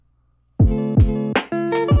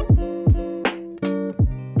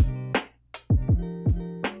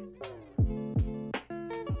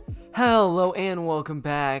Hello and welcome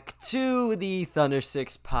back to the Thunder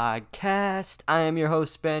 6 podcast. I am your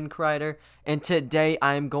host, Ben Kreider, and today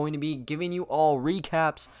I am going to be giving you all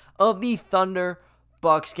recaps of the Thunder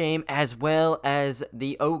Bucks game as well as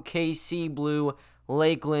the OKC Blue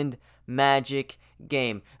Lakeland Magic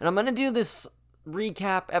game. And I'm going to do this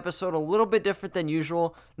recap episode a little bit different than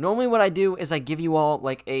usual. Normally what I do is I give you all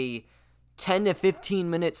like a 10 to 15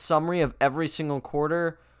 minute summary of every single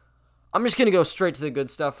quarter. I'm just going to go straight to the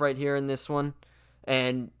good stuff right here in this one.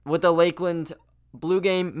 And with the Lakeland Blue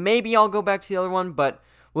game, maybe I'll go back to the other one, but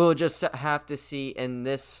we'll just have to see in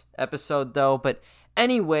this episode though. But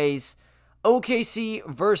anyways, OKC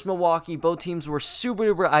versus Milwaukee, both teams were super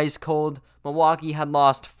duper ice cold. Milwaukee had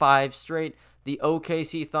lost 5 straight. The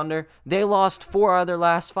OKC Thunder, they lost 4 out of their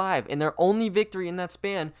last 5, and their only victory in that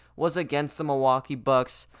span was against the Milwaukee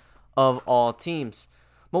Bucks of all teams.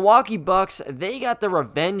 Milwaukee Bucks, they got the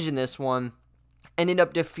revenge in this one, ended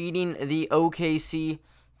up defeating the OKC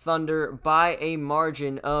Thunder by a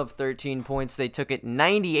margin of 13 points. They took it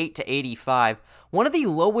 98-85. One of the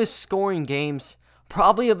lowest scoring games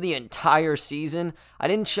probably of the entire season. I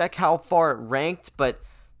didn't check how far it ranked, but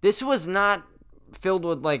this was not filled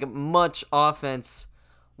with like much offense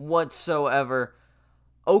whatsoever.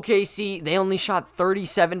 OKC, they only shot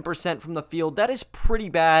 37% from the field. That is pretty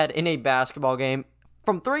bad in a basketball game.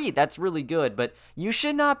 From 3, that's really good, but you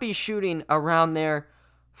should not be shooting around there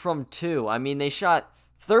from 2. I mean, they shot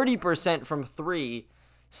 30% from 3,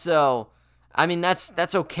 so, I mean,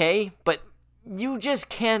 that's okay, but you just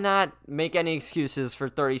cannot make any excuses for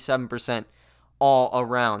 37% all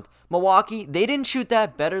around. Milwaukee, they didn't shoot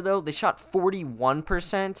that better, though. They shot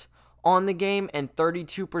 41% on the game and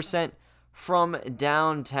 32% from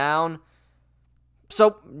downtown.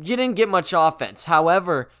 So, you didn't get much offense.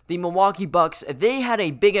 However, the Milwaukee Bucks, they had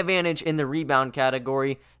a big advantage in the rebound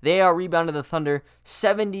category. They out-rebounded the Thunder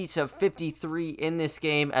 70-53 in this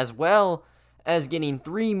game, as well as getting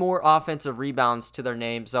 3 more offensive rebounds to their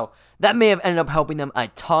name. So, that may have ended up helping them a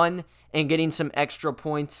ton and getting some extra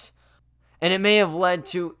points. And it may have led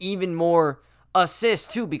to even more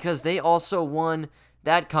assists, too, because they also won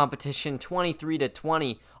that competition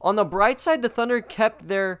 23-20. On the bright side, the Thunder kept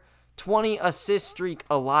their 20 assist streak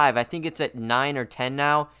alive. I think it's at 9 or 10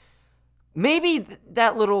 now. Maybe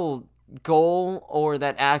that little goal or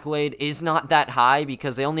that accolade is not that high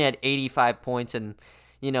because they only had 85 points and,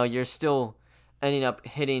 you're still ending up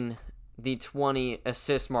hitting the 20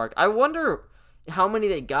 assist mark. I wonder how many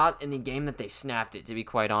they got in the game that they snapped it, to be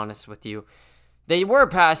quite honest with you. They were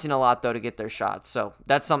passing a lot, though, to get their shots, so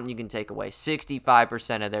that's something you can take away.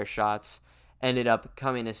 65% of their shots ended up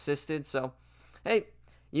coming assisted, so, hey,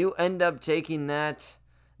 you end up taking that.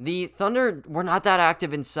 The Thunder were not that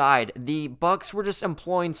active inside. The Bucks were just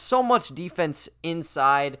employing so much defense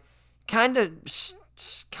inside. Kind of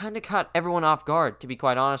caught everyone off guard, to be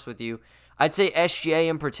quite honest with you. I'd say SGA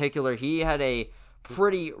in particular, he had a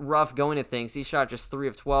pretty rough going at things. He shot just 3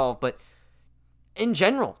 of 12, but in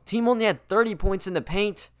general, team only had 30 points in the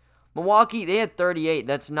paint. Milwaukee, they had 38.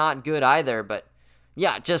 That's not good either, but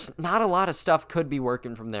yeah, just not a lot of stuff could be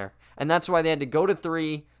working from there. And that's why they had to go to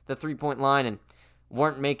 3, the 3-point line, and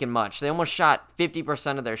weren't making much. They almost shot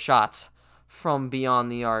 50% of their shots from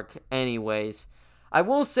beyond the arc anyways. I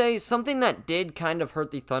will say something that did kind of hurt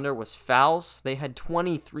the Thunder was fouls. They had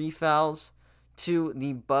 23 fouls to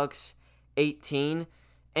the Bucks 18.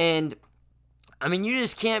 And, I mean, you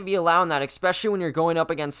just can't be allowing that, especially when you're going up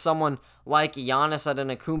against someone like Giannis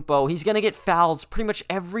Antetokounmpo. He's going to get fouls pretty much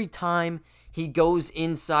every time he goes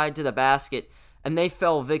inside to the basket. And they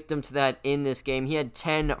fell victim to that in this game. He had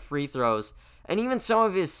 10 free throws. And even some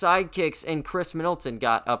of his sidekicks and Chris Middleton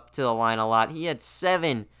got up to the line a lot. He had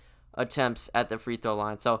 7 attempts at the free throw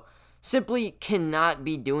line. So simply cannot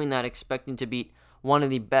be doing that expecting to beat one of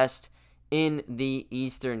the best in the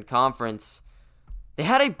Eastern Conference. They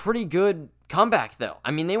had a pretty good comeback, though. I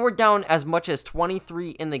mean, they were down as much as 23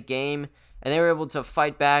 in the game. And they were able to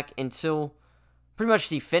fight back until pretty much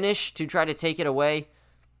the finish to try to take it away.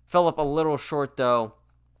 Fell up a little short, though.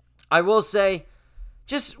 I will say,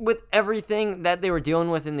 just with everything that they were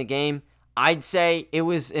dealing with in the game, I'd say it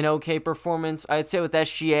was an okay performance. I'd say with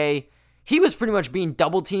SGA, he was pretty much being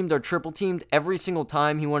double-teamed or triple-teamed every single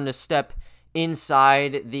time he wanted to step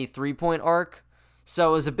inside the three-point arc. So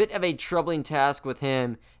it was a bit of a troubling task with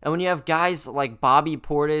him. And when you have guys like Bobby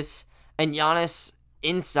Portis and Giannis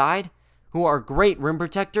inside, who are great rim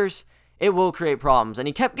protectors, it will create problems. And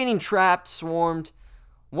he kept getting trapped, swarmed.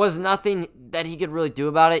 Was nothing that he could really do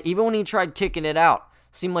about it. Even when he tried kicking it out,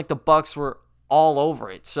 seemed like the Bucks were all over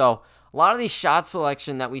it. So a lot of the shot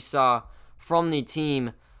selection that we saw from the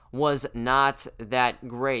team was not that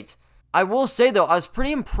great. I will say, though, I was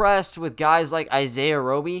pretty impressed with guys like Isaiah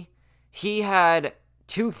Roby. He had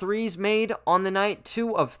 2 threes made on the night,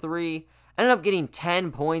 2 of 3. Ended up getting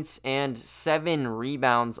 10 points and 7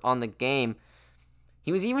 rebounds on the game.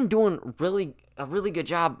 He was even doing a really good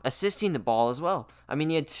job assisting the ball as well. I mean,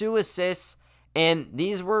 he had 2 assists, and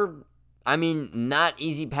these were, not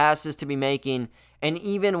easy passes to be making. And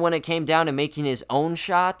even when it came down to making his own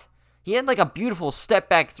shot, he had like a beautiful step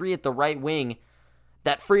back 3 at the right wing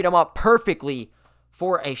that freed him up perfectly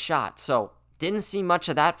for a shot. So, didn't see much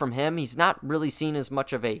of that from him. He's not really seen as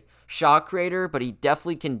much of a shot creator, but he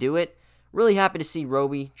definitely can do it. Really happy to see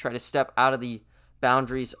Roby try to step out of the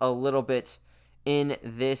boundaries a little bit in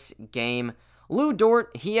this game. Lou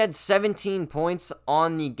Dort, he had 17 points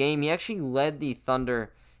on the game. He actually led the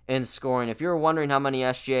Thunder in scoring. If you're wondering how many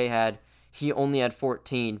SGA had, he only had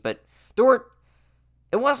 14. But Dort,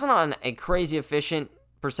 it wasn't on a crazy efficient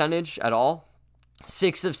percentage at all.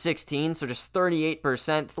 6 of 16, so just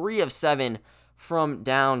 38%. 3 of 7 from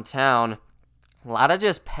downtown. A lot of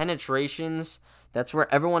just penetrations. That's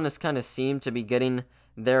where everyone has kind of seemed to be getting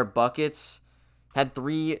their buckets. Had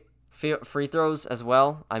 3 free throws as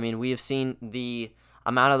well. I mean, we have seen the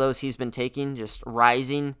amount of those he's been taking just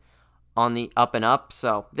rising on the up and up.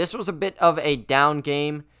 So this was a bit of a down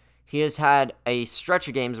game. He has had a stretch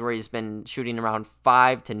of games where he's been shooting around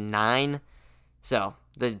 5 to 9. So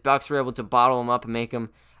the Bucks were able to bottle him up and make him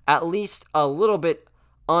at least a little bit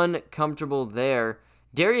uncomfortable there.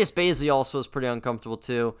 Darius Bazley also was pretty uncomfortable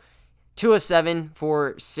too. 2 of 7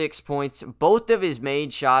 for 6 points. Both of his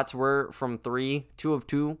made shots were from 3, 2 of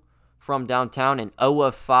 2 from downtown, and 0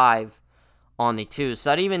 of 5 on the 2. So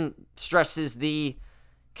that even stresses the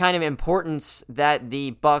kind of importance that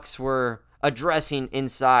the Bucks were addressing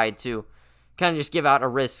inside to kind of just give out a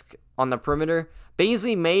risk on the perimeter.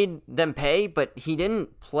 Bazley made them pay, but he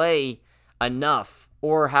didn't play enough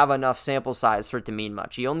or have enough sample size for it to mean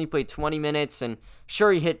much. He only played 20 minutes, and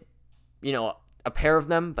sure, he hit, a pair of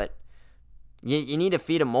them, but you need to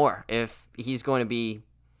feed him more if he's going to be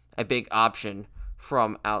a big option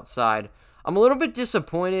from outside. I'm a little bit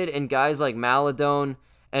disappointed in guys like Maladone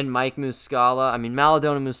and Mike Muscala. I mean,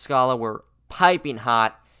 Maladone and Muscala were piping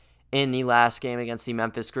hot in the last game against the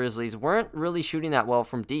Memphis Grizzlies. Weren't really shooting that well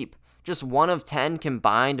from deep. Just 1 of 10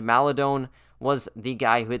 combined. Maladone was the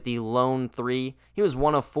guy who hit the lone 3. He was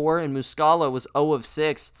 1 of 4, and Muscala was 0 of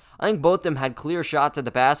 6. I think both of them had clear shots at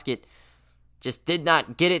the basket. Just did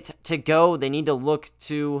not get it to go. They need to look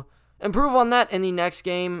to improve on that in the next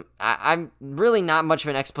game. I'm really not much of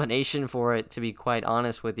an explanation for it, to be quite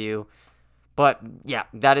honest with you. But, yeah,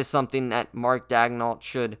 that is something that Mark Daigneault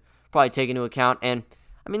should probably take into account. And,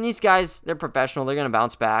 these guys, they're professional. They're going to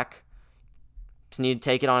bounce back. Just need to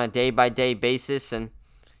take it on a day-by-day basis and,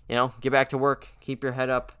 get back to work. Keep your head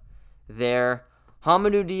up there.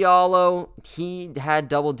 Hamidou Diallo, he had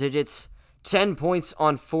double digits. 10 points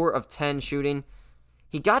on 4 of 10 shooting.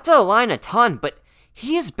 He got to the line a ton, but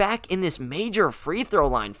he is back in this major free throw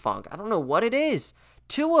line funk. I don't know what it is.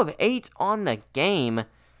 2 of 8 on the game.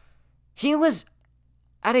 He was,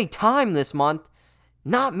 at a time this month,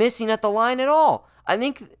 not missing at the line at all. I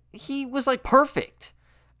think he was perfect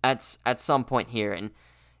at some point here. And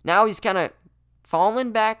now he's kind of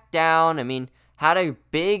fallen back down. Had a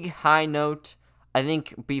big high note. I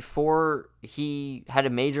think before he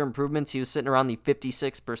had major improvements, he was sitting around the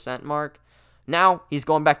 56% mark. Now he's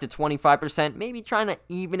going back to 25%, maybe trying to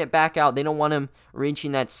even it back out. They don't want him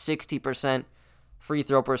reaching that 60% free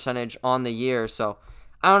throw percentage on the year. So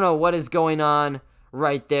I don't know what is going on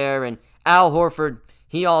right there. And Al Horford,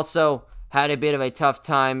 he also had a bit of a tough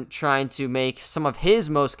time trying to make some of his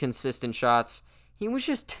most consistent shots. He was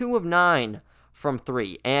just 2 of 9 from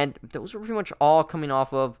 3. And those were pretty much all coming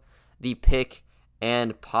off of the pick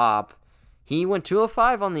and pop. He went 2 of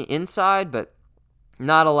 5 on the inside, but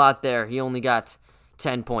not a lot there. He only got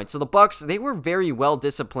 10 points. So the Bucks, they were very well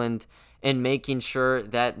disciplined in making sure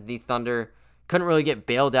that the Thunder couldn't really get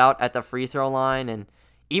bailed out at the free throw line. And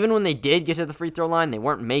even when they did get to the free throw line, they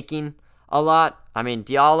weren't making a lot.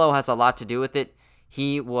 Diallo has a lot to do with it.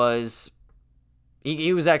 He was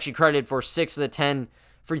actually credited for 6 of the 10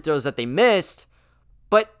 free throws that they missed,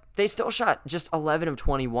 but they still shot just 11 of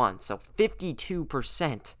 21, so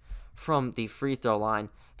 52% from the free throw line.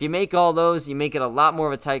 If you make all those, you make it a lot more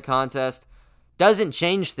of a tight contest. Doesn't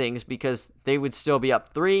change things because they would still be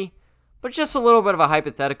up 3, but just a little bit of a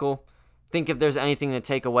hypothetical. Think if there's anything to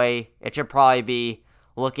take away, it should probably be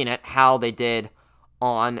looking at how they did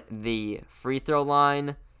on the free throw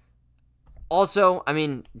line. Also,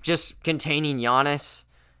 just containing Giannis.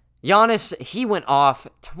 Giannis, he went off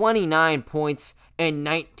 29 points and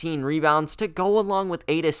 19 rebounds to go along with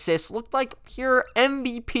 8 assists. Looked like pure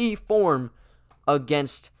MVP form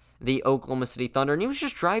against the Oklahoma City Thunder, and he was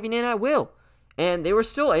just driving in at will. And they were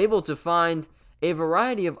still able to find a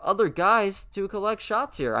variety of other guys to collect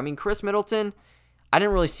shots here. I mean, Chris Middleton, I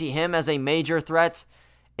didn't really see him as a major threat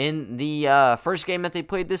in the first game that they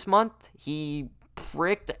played this month. He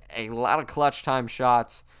pricked a lot of clutch time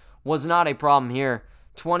shots. Was not a problem here.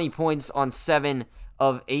 20 points on 7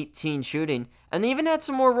 of 18 shooting. And they even had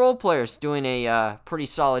some more role players doing a pretty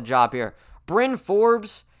solid job here. Bryn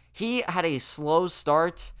Forbes, he had a slow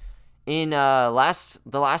start in the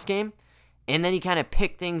last game, and then he kind of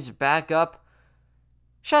picked things back up.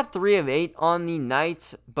 Shot 3 of 8 on the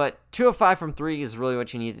night, but 2 of 5 from 3 is really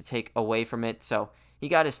what you need to take away from it. So he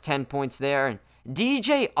got his 10 points there. And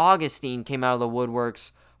DJ Augustine came out of the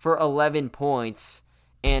woodworks for 11 points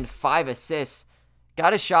and 5 assists.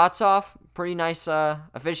 Got his shots off. Pretty nice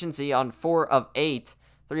efficiency on 4 of 8,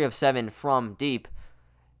 3 of 7 from deep.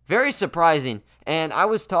 Very surprising. And I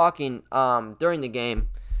was talking during the game,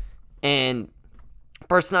 and the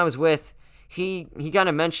person I was with, he kind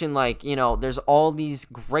of mentioned, like, you know, there's all these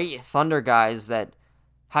great Thunder guys that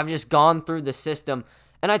have just gone through the system.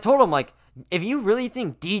 And I told him, like, if you really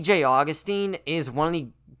think DJ Augustine is one of the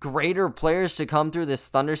greater players to come through this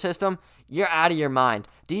Thunder system, you're out of your mind.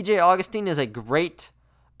 DJ Augustine is a great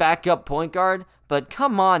backup point guard, but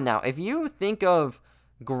come on now. If you think of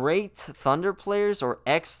great Thunder players or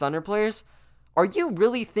ex-Thunder players, are you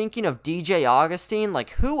really thinking of DJ Augustine?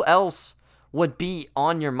 Like, who else would be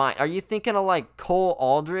on your mind? Are you thinking of, like, Cole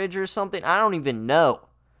Aldridge or something? I don't even know,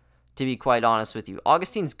 to be quite honest with you.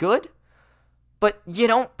 Augustine's good, but you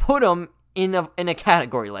don't put him in a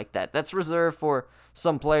category like that. That's reserved for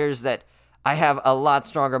some players that I have a lot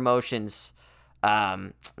stronger emotions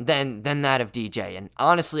than that of DJ. And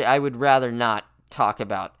honestly, I would rather not talk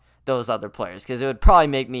about those other players because it would probably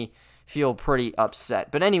make me feel pretty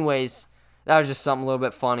upset. But anyways, that was just something a little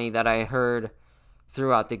bit funny that I heard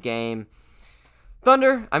throughout the game.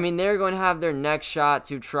 Thunder, I mean, they're going to have their next shot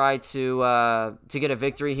to try to get a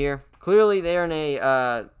victory here. Clearly, they're in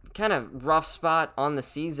a kind of rough spot on the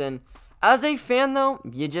season. As a fan, though,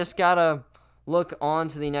 you just got to look on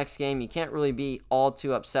to the next game. You can't really be all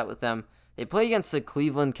too upset with them. They play against the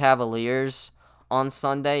Cleveland Cavaliers on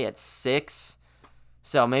Sunday at 6,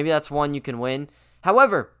 so maybe that's one you can win.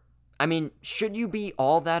 However, I mean, should you be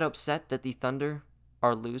all that upset that the Thunder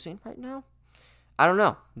are losing right now? I don't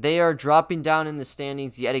know. They are dropping down in the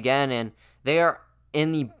standings yet again, and they are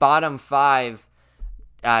in the bottom 5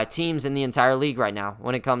 teams in the entire league right now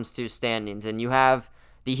when it comes to standings. And you have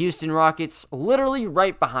the Houston Rockets literally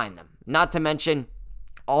right behind them. Not to mention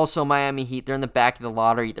also Miami Heat. They're in the back of the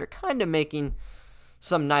lottery. They're kind of making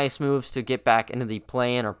some nice moves to get back into the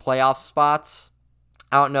play-in or playoff spots.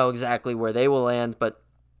 I don't know exactly where they will land, but,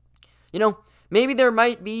 you know, maybe there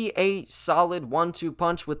might be a solid 1-2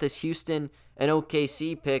 punch with this Houston and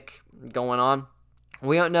OKC pick going on.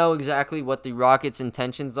 We don't know exactly what the Rockets'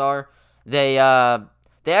 intentions are. They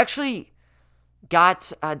actually got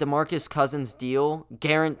DeMarcus Cousins' deal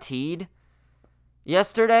guaranteed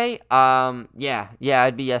yesterday.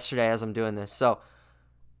 It'd be yesterday as I'm doing this. So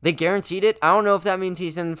they guaranteed it. I don't know if that means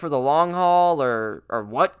he's in for the long haul or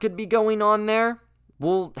what could be going on there.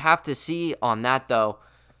 We'll have to see on that, though.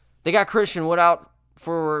 They got Christian Wood out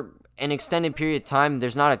for an extended period of time.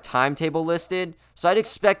 There's not a timetable listed, so I'd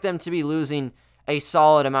expect them to be losing a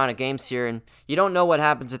solid amount of games here, and you don't know what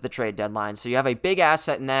happens at the trade deadline, so you have a big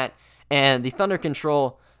asset in that, and the Thunder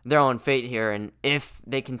control their own fate here, and if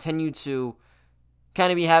they continue to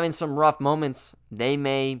kind of be having some rough moments, they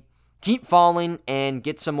may keep falling and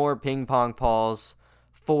get some more ping pong balls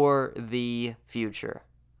for the future.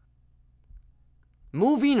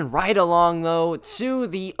 Moving right along, though, to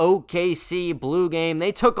the OKC Blue game.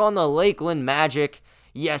 They took on the Lakeland Magic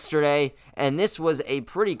yesterday, and this was a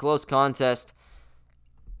pretty close contest.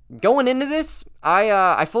 Going into this,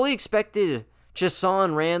 I fully expected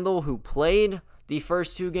Jason Randall, who played the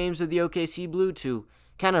first 2 games of the OKC Blue, to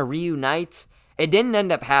kind of reunite. It didn't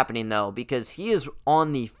end up happening, though, because he is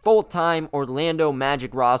on the full-time Orlando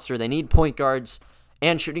Magic roster. They need point guards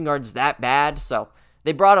and shooting guards that bad, so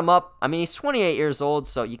they brought him up. I mean, he's 28 years old,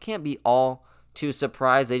 so you can't be all too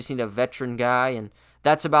surprised. They just need a veteran guy, and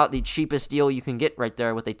that's about the cheapest deal you can get right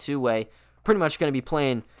there with a 2-way. Pretty much going to be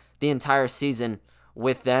playing the entire season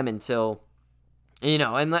with them until, you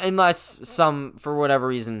know, unless for whatever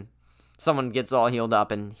reason, someone gets all healed up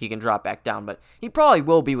and he can drop back down. But he probably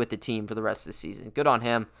will be with the team for the rest of the season. Good on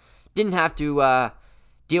him. Didn't have to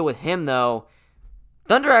deal with him, though.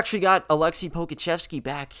 Thunder actually got Alexei Pokusevski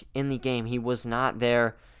back in the game. He was not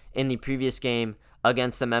there in the previous game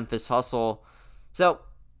against the Memphis Hustle. So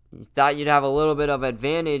you thought you'd have a little bit of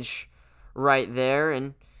advantage right there,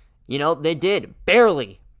 and they did.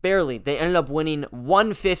 Barely. They ended up winning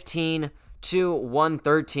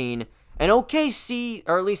 115-113. And OKC,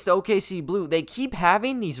 or at least the OKC Blue, they keep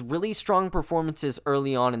having these really strong performances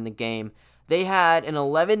early on in the game. They had an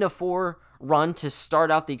 11-4 run to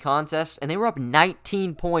start out the contest, and they were up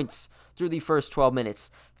 19 points through the first 12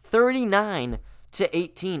 minutes,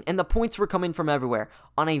 39-18, and the points were coming from everywhere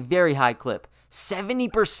on a very high clip.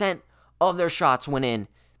 70% of their shots went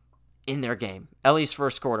in their game, at least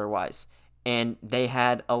first quarter wise, and they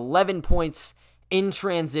had 11 points in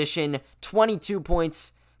transition, 22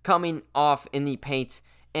 points coming off in the paint,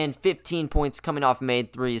 and 15 points coming off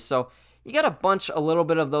made threes. So you got a little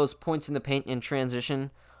bit of those points in the paint in transition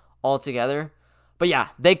altogether. But yeah,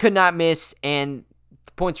 they could not miss, and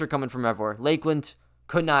the points were coming from everywhere. Lakeland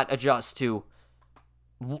could not adjust to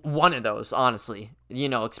one of those, honestly.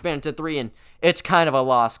 Expand to three, and it's kind of a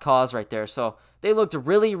lost cause right there. So they looked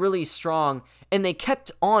really, really strong, and they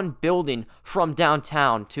kept on building from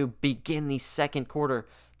downtown to begin the second quarter.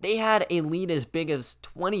 They had a lead as big as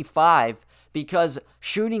 25 because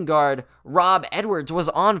shooting guard Rob Edwards was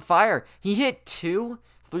on fire. He hit 2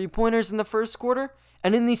 3-pointers in the first quarter,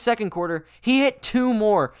 and in the second quarter, he hit 2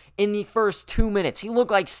 more in the first 2 minutes. He looked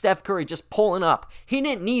like Steph Curry just pulling up. He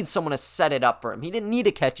didn't need someone to set it up for him. He didn't need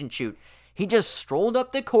a catch and shoot. He just strolled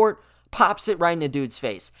up the court, pops it right in the dude's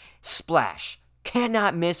face. Splash.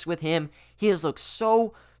 Cannot miss with him. He has looked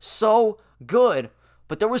so good.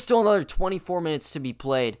 But there was still another 24 minutes to be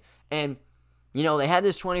played. And, they had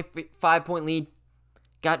this 25-point lead.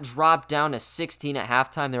 Got dropped down to 16 at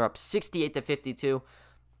halftime. They're up 68-52.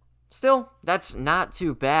 Still, that's not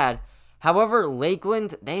too bad. However,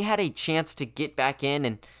 Lakeland, they had a chance to get back in,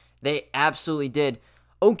 and they absolutely did.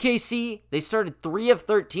 OKC, they started 3 of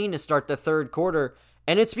 13 to start the third quarter,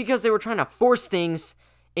 and it's because they were trying to force things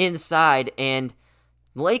inside. And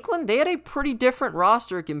Lakeland, they had a pretty different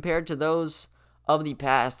roster compared to those of the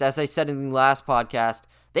past. As I said in the last podcast,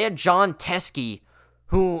 they had John Teskey,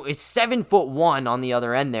 who is 7'1" on the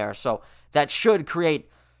other end there, so that should create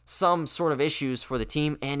some sort of issues for the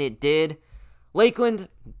team, and it did. Lakeland,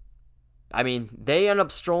 they end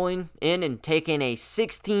up strolling in and taking a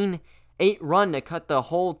 16-8 run to cut the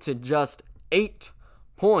hole to just 8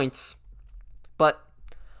 points, but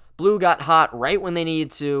Blue got hot right when they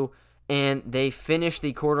needed to, and they finished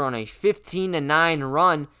the quarter on a 15-9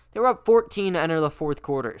 run. They were up 14 to enter the fourth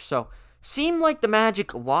quarter, so seemed like the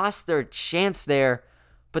Magic lost their chance there,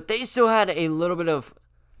 but they still had a little bit of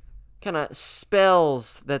kind of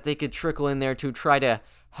spells that they could trickle in there to try to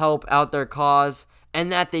help out their cause,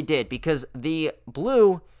 and that they did, because the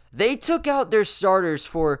Blue, they took out their starters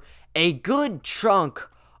for a good chunk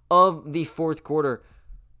of the fourth quarter.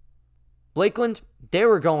 Lakeland, they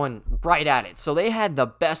were going right at it, so they had the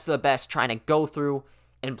best of the best trying to go through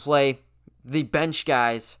and play the bench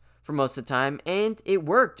guys for most of the time, and it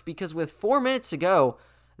worked, because with 4 minutes to go,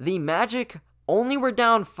 the Magic only were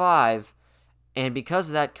down 5, and because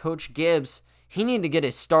of that, Coach Gibbs, he needed to get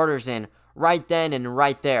his starters in right then and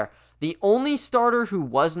right there. The only starter who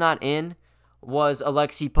was not in was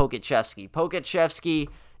Alexei Pokachevsky. Pokachevsky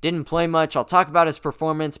didn't play much. I'll talk about his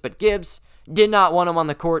performance, but Gibbs did not want him on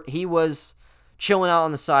the court. He was chilling out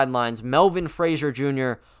on the sidelines. Melvin Frazier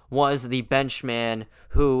Jr. was the bench man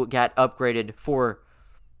who got upgraded for,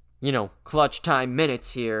 clutch time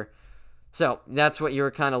minutes here. So that's what you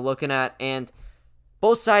were kind of looking at, and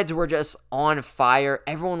both sides were just on fire.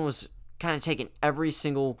 Everyone was kind of taking every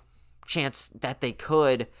single chance that they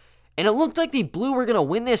could. And it looked like the Blue were going to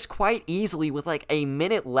win this quite easily with like a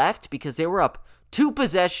minute left, because they were up 2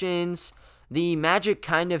 possessions. The Magic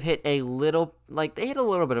kind of hit a little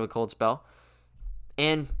bit of a cold spell.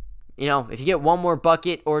 And, if you get one more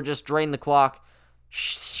bucket or just drain the clock,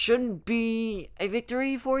 shouldn't be a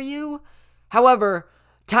victory for you. However,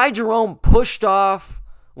 Ty Jerome pushed off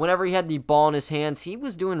whenever he had the ball in his hands. He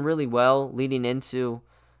was doing really well leading into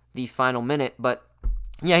the final minute, but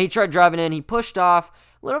yeah, he tried driving in. He pushed off.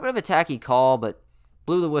 A little bit of a tacky call, but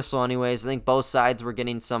blew the whistle anyways. I think both sides were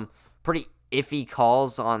getting some pretty iffy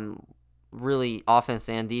calls on really offense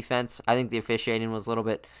and defense. I think the officiating was a little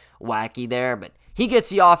bit wacky there, but he gets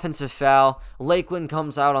the offensive foul. Lakeland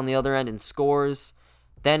comes out on the other end and scores.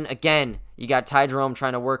 Then again, you got Ty Jerome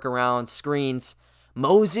trying to work around screens.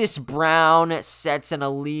 Moses Brown sets an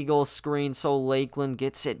illegal screen, so Lakeland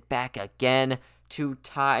gets it back again to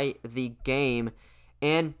tie the game.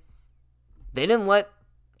 And they didn't let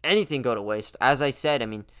anything go to waste. As I said,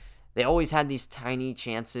 they always had these tiny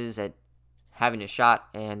chances at having a shot,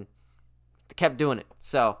 and they kept doing it.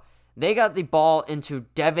 So they got the ball into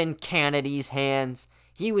Devin Kennedy's hands.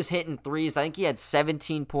 He was hitting threes. I think he had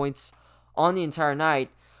 17 points on the entire night.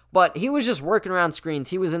 But he was just working around screens.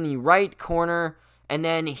 He was in the right corner, and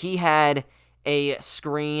then he had a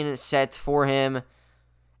screen set for him.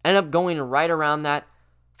 Ended up going right around that.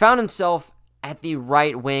 Found himself at the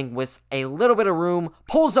right wing with a little bit of room.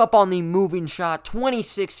 Pulls up on the moving shot,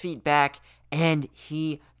 26 feet back, and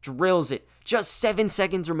he drills it. Just 7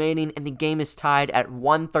 seconds remaining, and the game is tied at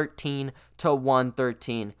 113 to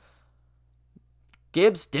 113.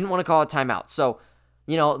 Gibbs didn't want to call a timeout. So,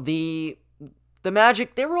 the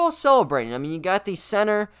Magic, they were all celebrating. I mean, you got the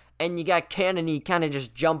center, and you got Kennedy kind of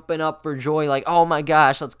just jumping up for joy, like, oh my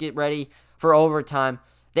gosh, let's get ready for overtime.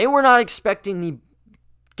 They were not expecting the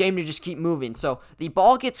game to just keep moving. So the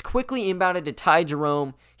ball gets quickly inbounded to Ty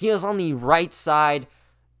Jerome. He is on the right side,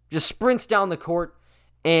 just sprints down the court,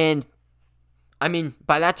 and I mean,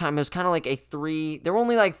 by that time, it was kind of like there were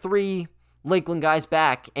only like 3 Lakeland guys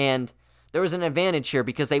back, and there was an advantage here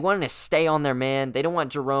because they wanted to stay on their man. They don't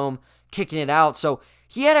want Jerome kicking it out. So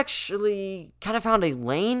he had actually kind of found a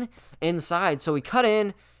lane inside. So he cut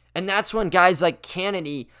in, and that's when guys like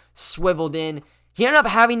Kennedy swiveled in. He ended up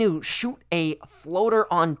having to shoot a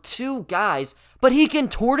floater on 2 guys, but he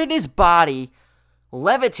contorted his body,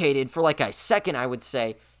 levitated for like a second, I would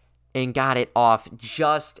say, and got it off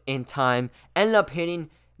just in time. Ended up hitting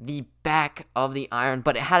the back of the iron,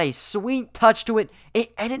 but it had a sweet touch to it.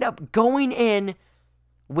 It ended up going in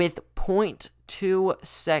with 0.2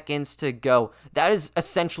 seconds to go. That is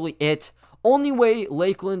essentially it. Only way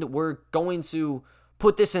Lakeland were going to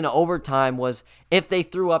put this into overtime was if they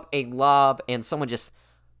threw up a lob and someone just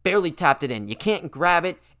barely tapped it in. You can't grab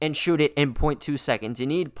it and shoot it in 0.2 seconds. You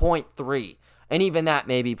need 0.3, and even that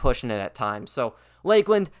may be pushing it at times. So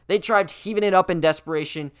Lakeland, they tried heaving it up in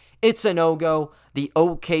desperation. It's a no-go. The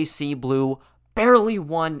OKC Blue barely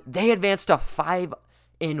won. They advanced to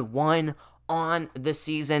 5-1 on the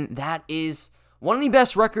season. That is one of the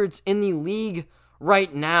best records in the league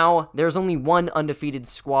right now. There's only one undefeated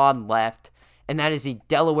squad left, and that is the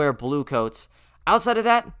Delaware Bluecoats. Outside of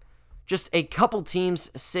that, just a couple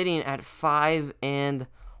teams sitting at 5-1.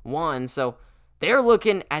 So they're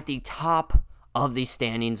looking at the top of the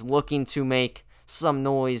standings, looking to make some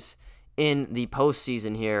noise in the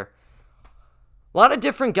postseason here. A lot of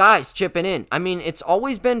different guys chipping in. I mean, it's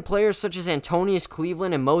always been players such as Antonius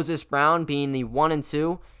Cleveland and Moses Brown being the 1 and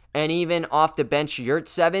 2, and even off the bench,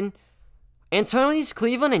 Yurtseven. Antonius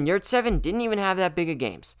Cleveland and Yurtseven didn't even have that big of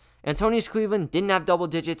games. Antonius Cleveland didn't have double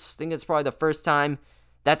digits. I think it's probably the first time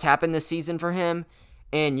that's happened this season for him.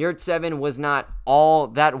 And Yurtseven was not all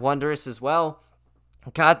that wondrous as well.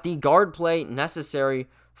 Got the guard play necessary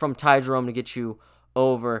from Ty Jerome to get you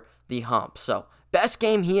over the hump. So, best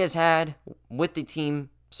game he has had with the team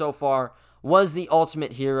so far was the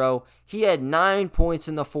Ultimate Hero. He had 9 points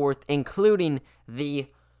in the fourth, including the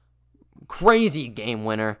crazy game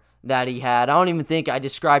winner that he had. I don't even think I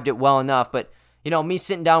described it well enough, but me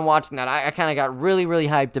sitting down watching that, I kind of got really, really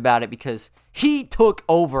hyped about it because he took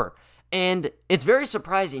over. And it's very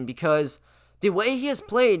surprising because the way he has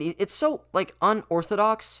played, it's so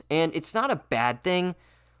unorthodox, and it's not a bad thing.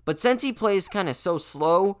 But since he plays kind of so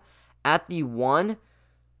slow at the 1,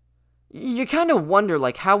 you kind of wonder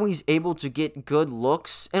how he's able to get good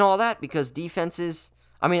looks and all that, because defenses,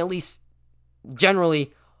 at least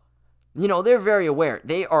generally, they're very aware.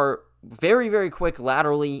 They are very, very quick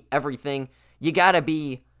laterally, everything. You got to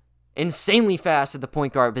be insanely fast at the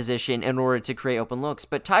point guard position in order to create open looks.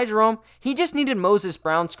 But Ty Jerome, he just needed Moses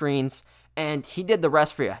Brown screens, and he did the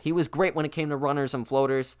rest for you. He was great when it came to runners and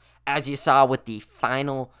floaters, as you saw with the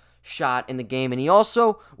final shot in the game. And he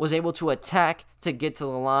also was able to attack to get to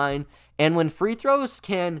the line. And when free throws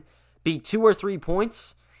can be 2 or 3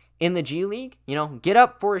 points in the G League, get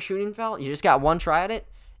up for a shooting foul. You just got one try at it,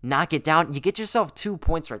 knock it down. You get yourself 2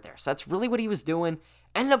 points right there. So that's really what he was doing.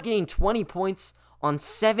 Ended up getting 20 points on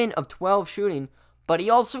 7 of 12 shooting. But he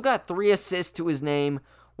also got 3 assists to his name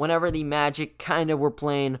whenever the Magic kind of were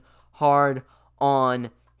playing hard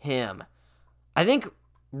on him. I think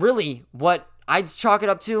really what I'd chalk it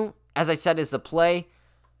up to, as I said, is the play.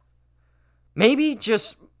 Maybe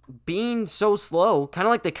just being so slow, kind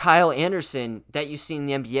of like the Kyle Anderson that you see in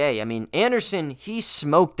the NBA. I mean, Anderson, he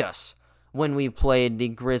smoked us when we played the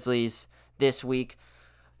Grizzlies this week.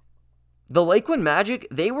 The Lakeland Magic,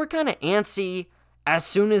 they were kind of antsy as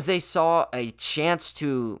soon as they saw a chance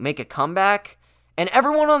to make a comeback. And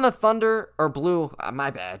everyone on the Thunder, or Blue,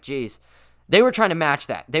 my bad, jeez, they were trying to match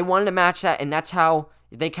that. They wanted to match that, and that's how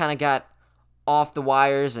they kind of got off the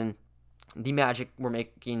wires, and the Magic were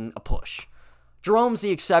making a push. Jerome's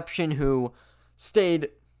the exception who stayed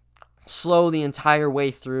slow the entire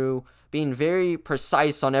way through, being very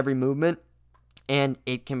precise on every movement, and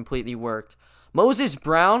it completely worked. Moses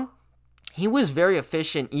Brown, he was very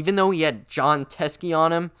efficient, even though he had John Teskey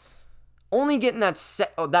on him. Only getting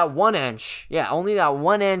that 1 inch. Yeah, only that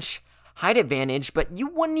 1 inch height advantage, but you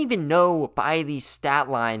wouldn't even know by the stat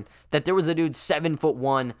line that there was a dude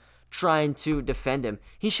 7'1" trying to defend him.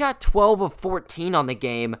 He shot 12 of 14 on the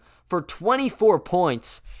game for 24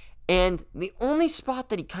 points, and the only spot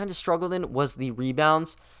that he kind of struggled in was the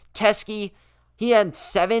rebounds. Teskey, he had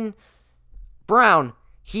 7. Brown,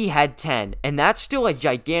 he had 10, and that's still a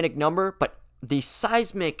gigantic number, but the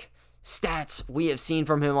seismic stats we have seen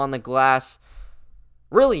from him on the glass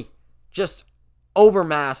really just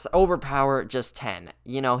overpower just 10.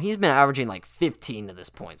 You know, he's been averaging like 15 to this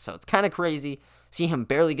point, so it's kind of crazy. See him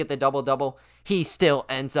barely get the double-double. He still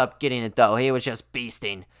ends up getting it, though. He was just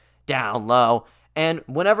beasting down low. And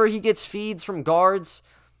whenever he gets feeds from guards,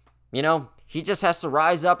 you know, he just has to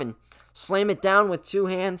rise up and slam it down with 2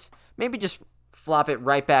 hands. Maybe just flop it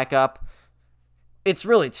right back up. It's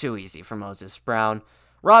really too easy for Moses Brown.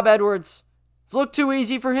 Rob Edwards, it's looked too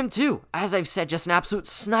easy for him too. As I've said, just an absolute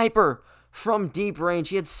sniper from deep range.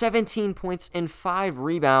 He had 17 points and 5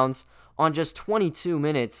 rebounds on just 22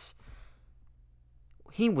 minutes.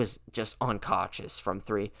 He was just unconscious from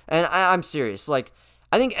 3. And I'm serious. Like,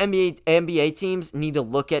 I think NBA teams need to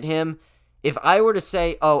look at him. If I were to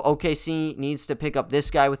say, oh, OKC needs to pick up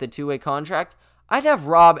this guy with a 2-way contract, I'd have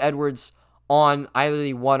Rob Edwards on either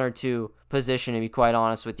the 1 or 2 position, to be quite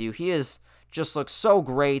honest with you. He just looks so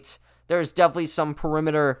great. There's definitely some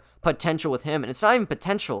perimeter potential with him, and it's not even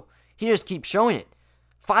potential. He just keeps showing it.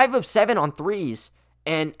 5 of 7 on threes,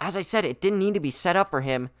 and as I said, it didn't need to be set up for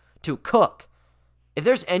him to cook. If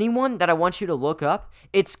there's anyone that I want you to look up,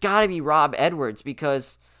 it's got to be Rob Edwards,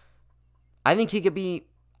 because I think he could be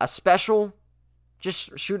a special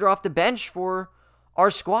just shooter off the bench for our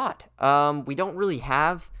squad. We don't really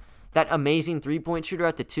have that amazing three-point shooter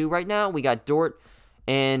at the 2 right now. We got Dort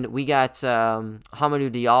and we got Hamidou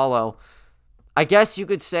Diallo. I guess you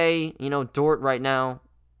could say, you know, Dort right now,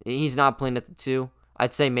 he's not playing at the 2.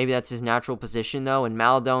 I'd say maybe that's his natural position, though. And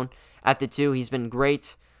Maladone at the 2, he's been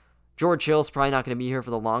great. George Hill's probably not going to be here for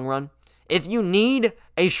the long run. If you need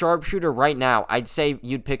a sharpshooter right now, I'd say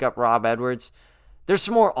you'd pick up Rob Edwards. There's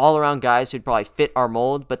some more all-around guys who'd probably fit our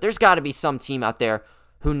mold, but there's got to be some team out there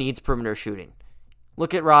who needs perimeter shooting.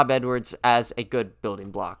 Look at Rob Edwards as a good building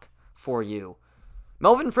block for you.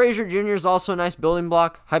 Melvin Frazier Jr. is also a nice building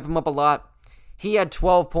block. Hype him up a lot. He had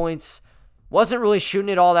 12 points. Wasn't really shooting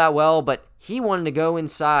it all that well, but he wanted to go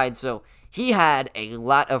inside, so he had a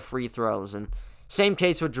lot of free throws. And same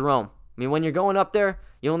case with Jerome. I mean, when you're going up there,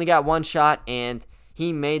 you only got 1 shot, and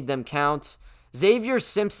he made them count. Xavier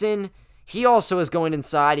Simpson, he also is going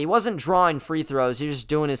inside. He wasn't drawing free throws. He was just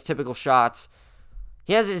doing his typical shots.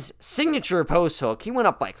 He has his signature post hook. He went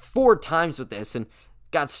up like 4 times with this and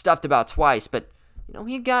got stuffed about twice, but you know,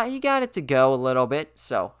 he got it to go a little bit,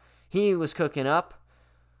 so he was cooking up.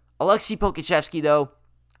 Aleksej Pokusevski, though,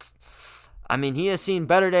 I mean, he has seen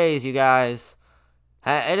better days, you guys.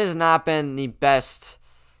 It has not been the best,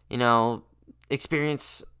 you know,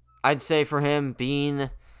 experience, I'd say, for him being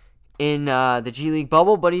in the G League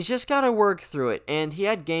bubble, but he's just got to work through it. And he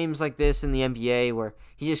had games like this in the NBA where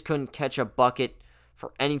he just couldn't catch a bucket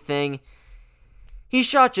for anything. He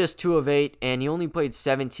shot just 2 of 8, and he only played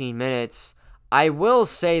 17 minutes. I will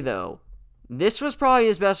say, though, this was probably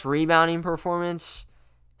his best rebounding performance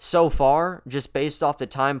so far, just based off the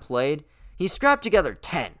time played. He scrapped together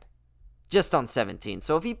 10 just on 17.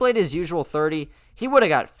 So if he played his usual 30, he would have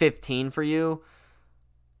got 15 for you.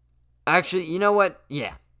 Actually, you know what?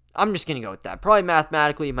 Yeah, I'm just going to go with that. Probably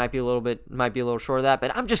mathematically, it might be a little short of that,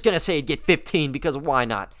 but I'm just going to say he'd get 15 because why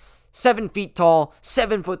not? 7 feet tall,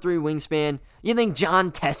 7'3" wingspan. You think John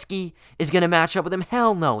Teskey is going to match up with him?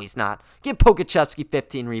 Hell no, he's not. Give Pokusevski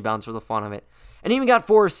 15 rebounds for the fun of it. And he even got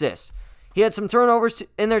 4 assists. He had some turnovers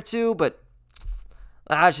in there too, but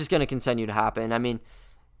that's just going to continue to happen. I mean,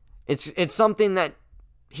 it's something that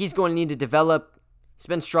he's going to need to develop. He's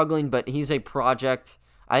been struggling, but he's a project.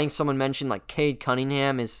 I think someone mentioned like Cade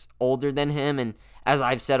Cunningham is older than him, and as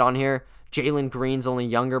I've said on here, Jalen Green's only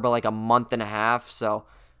younger by like a month and a half, so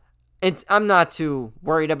I'm not too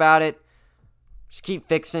worried about it. Just keep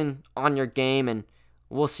fixing on your game, and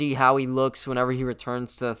we'll see how he looks whenever he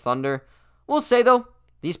returns to the Thunder. We'll say, though,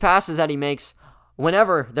 these passes that he makes,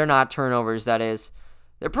 whenever they're not turnovers, that is,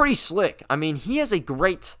 they're pretty slick. I mean, he has a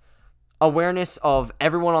great awareness of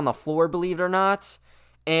everyone on the floor, believe it or not.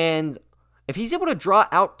 And if he's able to draw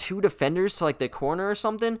out 2 defenders to like the corner or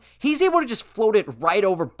something, he's able to just float it right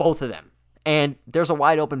over both of them. And there's a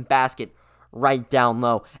wide open basket right down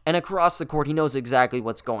low. And across the court, he knows exactly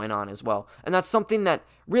what's going on as well. And that's something that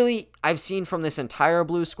really I've seen from this entire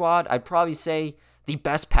Blue squad. I'd probably say the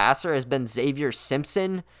best passer has been Xavier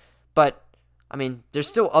Simpson. But, I mean, there's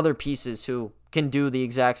still other pieces who can do the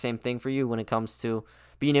exact same thing for you when it comes to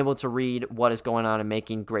being able to read what is going on and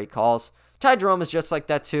making great calls. Ty Jerome is just like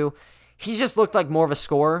that too. He's just looked like more of a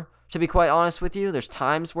scorer, to be quite honest with you. There's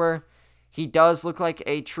times where he does look like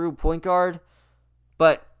a true point guard,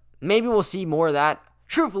 but maybe we'll see more of that.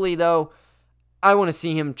 Truthfully, though, I want to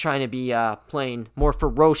see him trying to be playing more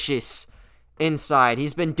ferocious inside.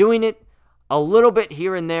 He's been doing it a little bit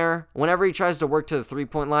here and there. Whenever he tries to work to the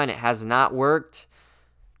three-point line, it has not worked.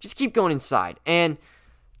 Just keep going inside. And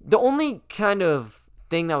the only kind of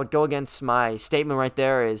thing that would go against my statement right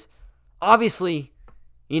there is, obviously,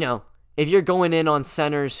 if you're going in on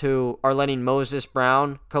centers who are letting Moses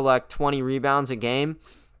Brown collect 20 rebounds a game,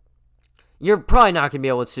 you're probably not going to be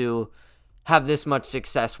able to have this much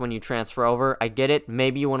success when you transfer over. I get it.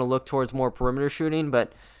 Maybe you want to look towards more perimeter shooting,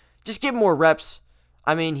 but just give more reps.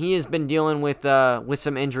 I mean, he has been dealing with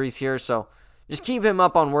some injuries here, so just keep him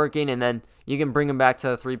up on working, and then you can bring him back to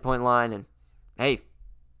the three-point line, and hey,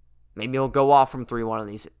 maybe he'll go off from three one of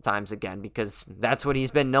these times again, because that's what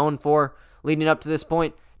he's been known for leading up to this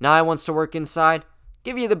point. Now he wants to work inside.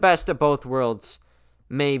 Give you the best of both worlds,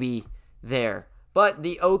 maybe there. But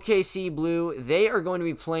the OKC Blue, they are going to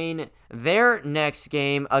be playing their next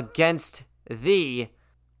game against the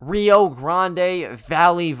Rio Grande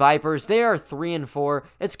Valley Vipers. They are 3-4.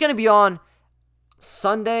 It's going to be on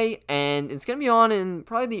Sunday, and it's going to be on in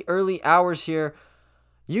probably the early hours here.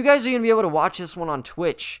 You guys are going to be able to watch this one on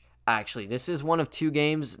Twitch, actually. This is one of two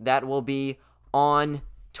games that will be on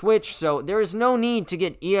Twitch, so there is no need to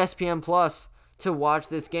get ESPN Plus to watch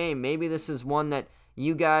this game. Maybe this is one that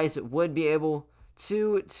you guys would be able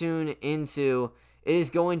to tune into. It is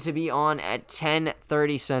going to be on at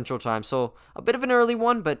 10:30 Central Time, so a bit of an early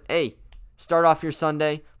one, but hey, start off your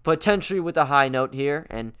Sunday potentially with a high note here,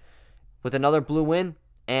 and with another Blue win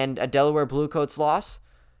and a Delaware Blue Coats loss,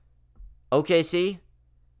 OKC,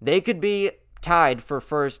 they could be tied for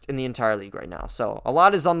first in the entire league right now. So a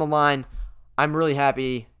lot is on the line. I'm really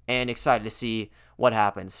happy and excited to see what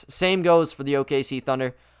happens. Same goes for the OKC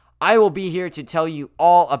Thunder. I will be here to tell you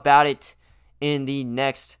all about it in the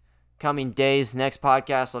next coming days, next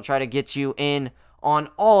podcast. I'll try to get you in on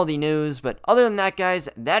all the news. But other than that, guys,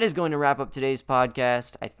 that is going to wrap up today's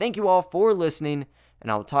podcast. I thank you all for listening,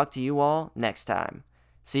 and I will talk to you all next time.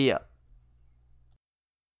 See ya.